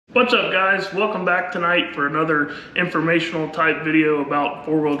What's up guys, welcome back tonight for another informational type video about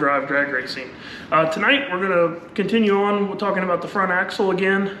four-wheel drive drag racing. Tonight we're going to continue on with talking about the front axle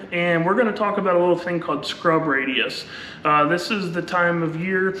again, and we're going to talk about a little thing called scrub radius. This is the time of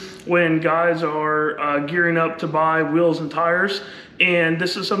year when guys are gearing up to buy wheels and tires, and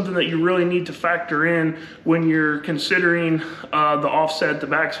this is something that you really need to factor in when you're considering the offset, the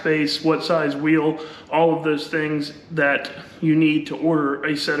backspace, what size wheel, all of those things that you need to order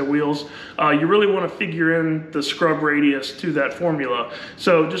a set of wheels. You really want to figure in the scrub radius to that formula.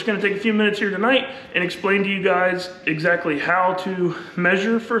 So just going to take a few minutes here tonight and explain to you guys exactly how to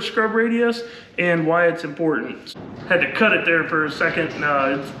measure for scrub radius and why it's important. Had to cut it there for a second.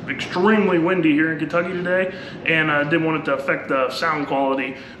 It's extremely windy here in Kentucky today, and I didn't want it to affect the sound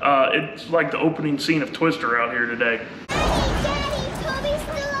quality. It's like the opening scene of Twister out here today. Daddy, Toby's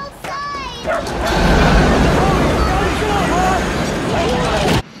still outside!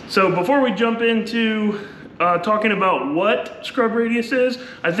 So before we jump into talking about what scrub radius is,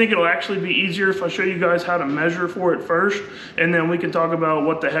 I think it'll actually be easier if I show you guys how to measure for it first, and then we can talk about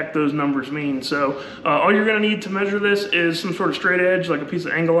what the heck those numbers mean. So all you're going to need to measure this is some sort of straight edge, like a piece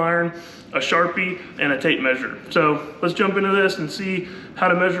of angle iron, a Sharpie, and a tape measure. So let's jump into this and see how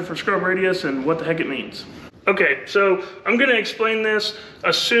to measure for scrub radius and what the heck it means. Okay, so I'm going to explain this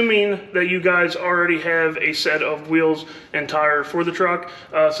assuming that you guys already have a set of wheels and tire for the truck,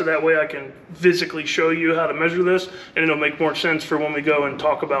 so that way I can physically show you how to measure this, and it'll make more sense for when we go and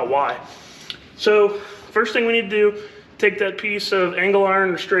talk about why. So first thing we need to do, take that piece of angle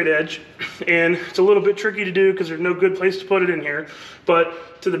iron or straight edge, and it's a little bit tricky to do because there's no good place to put it in here,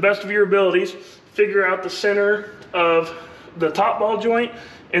 but to the best of your abilities, figure out the center of the top ball joint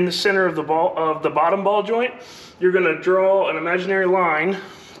in the center of the bottom ball joint. You're going to draw an imaginary line,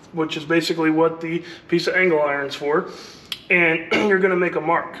 which is basically what the piece of angle iron's for, and you're going to make a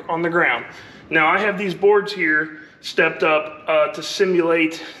mark on the ground. Now I have these boards here stepped up to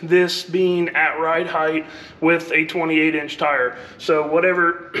simulate this being at ride height with a 28-inch tire. So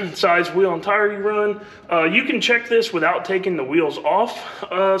whatever size wheel and tire you run, you can check this without taking the wheels off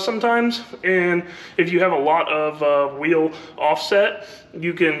sometimes, and if you have a lot of wheel offset,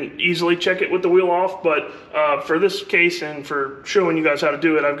 you can easily check it with the wheel off, but for this case and for showing you guys how to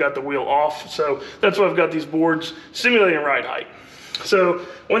do it, I've got the wheel off. So that's why I've got these boards simulating ride height. So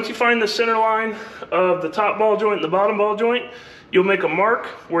once you find the center line of the top ball joint and the bottom ball joint, you'll make a mark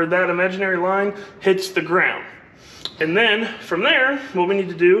where that imaginary line hits the ground. And then from there, what we need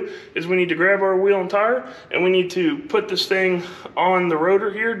to do is we need to grab our wheel and tire, and we need to put this thing on the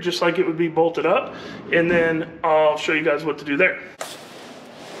rotor here, just like it would be bolted up. And then I'll show you guys what to do there.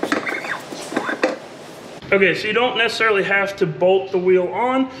 Okay, so you don't necessarily have to bolt the wheel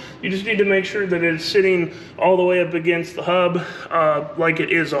on. You just need to make sure that it's sitting all the way up against the hub like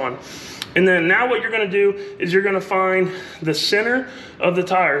it is on. And then now what you're gonna do is you're gonna find the center of the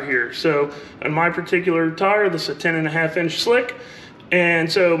tire here. So on my particular tire, this is a 10.5-inch slick.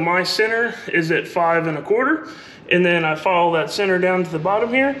 And so my center is at 5 1/4. And then I follow that center down to the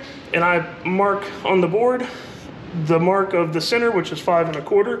bottom here, and I mark on the board the mark of the center, which is 5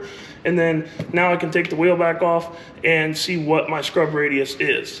 1/4, and then now I can take the wheel back off and see what my scrub radius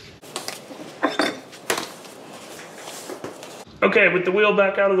is. Okay, with the wheel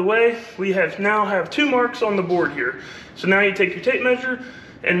back out of the way, we now have two marks on the board here. So now you take your tape measure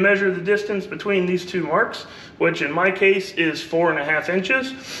and measure the distance between these two marks, which in my case is 4.5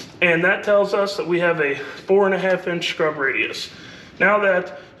 inches, and that tells us that we have a 4.5-inch scrub radius. Now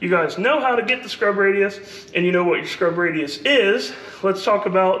that you guys know how to get the scrub radius and you know what your scrub radius is, let's talk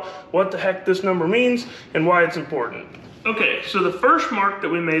about what the heck this number means and why it's important. Okay, so the first mark that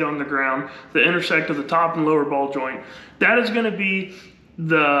we made on the ground, the intersect of the top and lower ball joint, that is going to be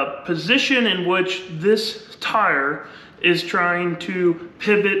the position in which this tire is trying to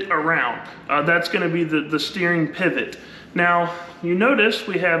pivot around. That's going to be the steering pivot. Now, you notice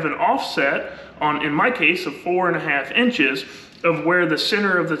we have an offset on, in my case, of 4.5 inches of where the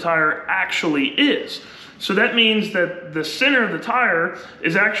center of the tire actually is. So that means that the center of the tire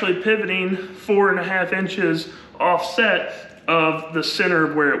is actually pivoting 4.5 inches offset of the center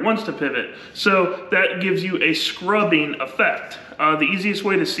of where it wants to pivot. So that gives you a scrubbing effect. The easiest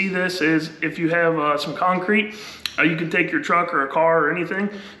way to see this is if you have some concrete, you can take your truck or a car or anything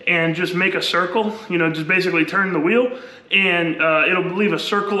and just make a circle, just basically turn the wheel, and it'll leave a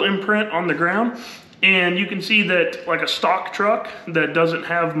circle imprint on the ground. And you can see that like a stock truck that doesn't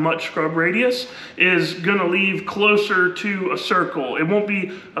have much scrub radius is gonna leave closer to a circle. It won't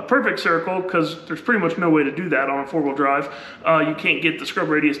be a perfect circle because there's pretty much no way to do that on a 4-wheel drive. You can't get the scrub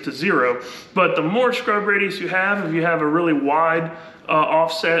radius to 0. But the more scrub radius you have, if you have a really wide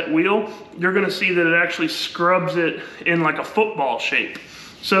offset wheel, you're gonna see that it actually scrubs it in like a football shape.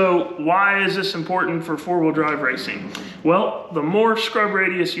 So why is this important for 4-wheel drive racing? Well, the more scrub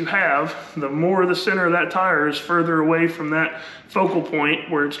radius you have, the more the center of that tire is further away from that focal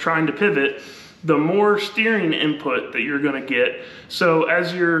point where it's trying to pivot, the more steering input that you're gonna get. So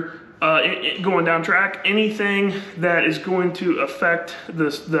as you're going down track, anything that is going to affect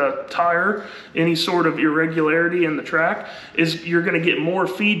the tire, any sort of irregularity in the track, is you're gonna get more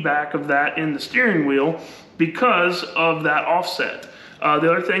feedback of that in the steering wheel because of that offset.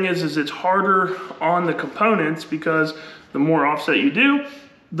 The other thing is it's harder on the components because the more offset you do,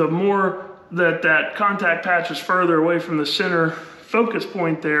 the more that contact patch is further away from the center focus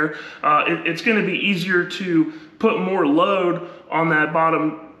point there. It's gonna be easier to put more load on that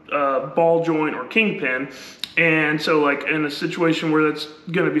bottom ball joint or kingpin. And so like in a situation where that's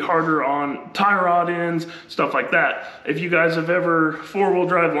gonna be harder on tie rod ends, stuff like that. If you guys have ever 4-wheel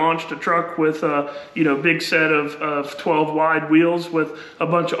drive launched a truck with a big set of 12 wide wheels with a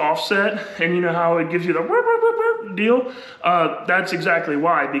bunch of offset, and you know how it gives you the deal? That's exactly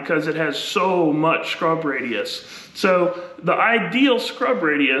why, because it has so much scrub radius. So the ideal scrub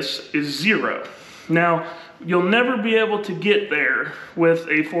radius is 0. Now, you'll never be able to get there with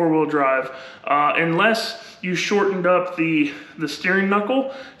a 4-wheel drive unless you shortened up the steering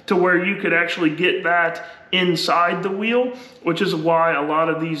knuckle to where you could actually get that inside the wheel, which is why a lot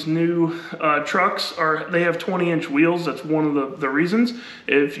of these new trucks they have 20-inch wheels. That's one of the reasons.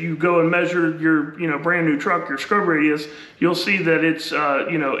 If you go and measure your brand new truck, your scrub radius, you'll see that it's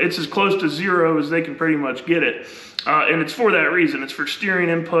it's as close to 0 as they can pretty much get it, and it's for that reason. It's for steering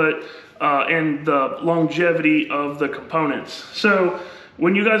input and the longevity of the components. So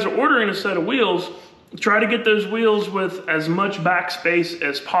when you guys are ordering a set of wheels, try to get those wheels with as much backspace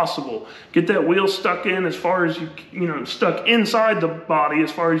as possible. Get that wheel stuck in as far as stuck inside the body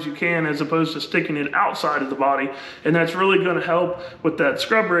as far as you can, as opposed to sticking it outside of the body. And that's really gonna help with that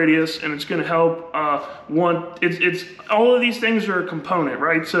scrub radius, and it's gonna help it's all of these things are a component,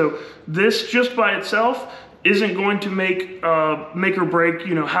 right? So this just by itself isn't going to make or break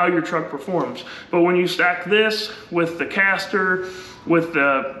how your truck performs. But when you stack this with the caster, with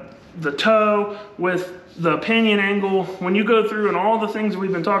the toe, with the pinion angle, when you go through and all the things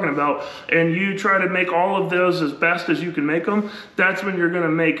we've been talking about, and you try to make all of those as best as you can make them, that's when you're gonna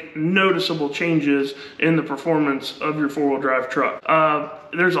make noticeable changes in the performance of your 4-wheel drive truck.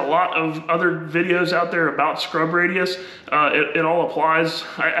 There's a lot of other videos out there about scrub radius. It all applies.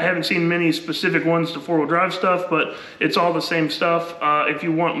 I haven't seen many specific ones to 4-wheel drive stuff, but it's all the same stuff. If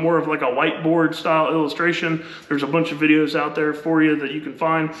you want more of like a whiteboard style illustration, there's a bunch of videos out there for you that you can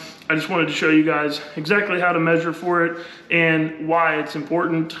find. I just wanted to show you guys exactly how to measure for it and why it's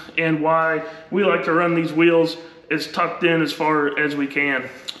important and why we like to run these wheels as tucked in as far as we can.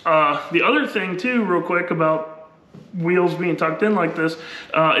 The other thing too, real quick, about wheels being tucked in like this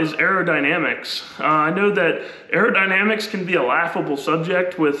is aerodynamics. I know that aerodynamics can be a laughable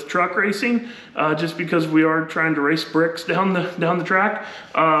subject with truck racing, just because we are trying to race bricks down the track.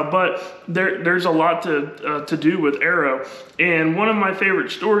 But there's a lot to do with aero. And one of my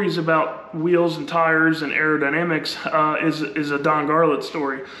favorite stories about wheels and tires and aerodynamics is a Don Garlits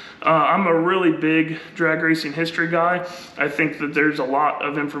story. I'm a really big drag racing history guy. I think that there's a lot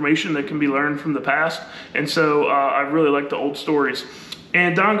of information that can be learned from the past, and so I really like the old stories.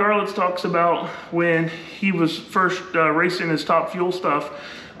 And Don Garlits talks about when he was first racing his Top Fuel stuff.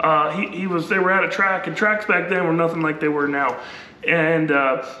 They were at a track, and tracks back then were nothing like they were now. And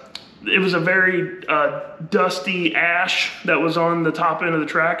it was a very dusty ash that was on the top end of the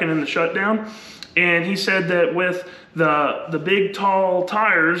track and in the shutdown. And he said that with the big tall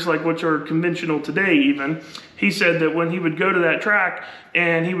tires, like which are conventional today even, he said that when he would go to that track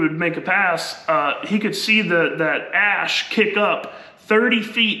and he would make a pass, he could see that ash kick up 30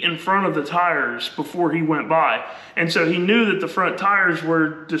 feet in front of the tires before he went by. And so he knew that the front tires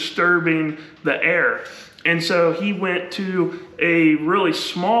were disturbing the air. And so he went to a really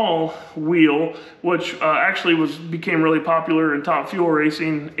small wheel, which actually became really popular in Top Fuel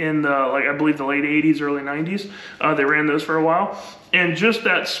racing in the, like, I believe the late 80s, early 90s. They ran those for a while. And just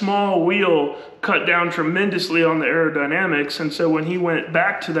that small wheel cut down tremendously on the aerodynamics. And so when he went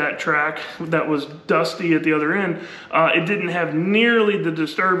back to that track that was dusty at the other end, it didn't have nearly the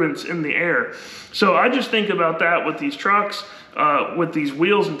disturbance in the air. So I just think about that with these trucks. With these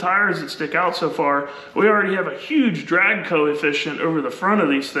wheels and tires that stick out so far, we already have a huge drag coefficient over the front of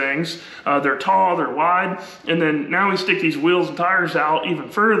these things. They're tall, they're wide, and then now we stick these wheels and tires out even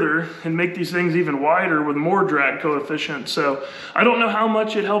further and make these things even wider with more drag coefficient. So I don't know how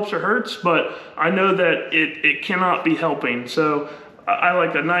much it helps or hurts, but I know that it cannot be helping. So I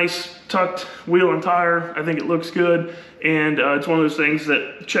like a nice tucked wheel and tire. I think it looks good, and it's one of those things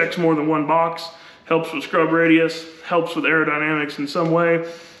that checks more than one box. Helps with scrub radius, helps with aerodynamics in some way,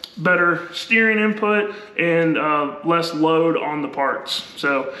 better steering input, and less load on the parts.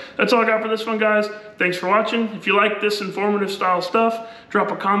 So that's all I got for this one, guys. Thanks for watching. If you like this informative style stuff,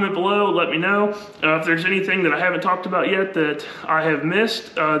 drop a comment below, let me know. If there's anything that I haven't talked about yet that I have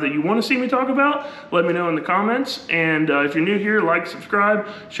missed that you want to see me talk about, let me know in the comments. And if you're new here, like, subscribe,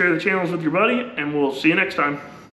 share the channels with your buddy, and we'll see you next time.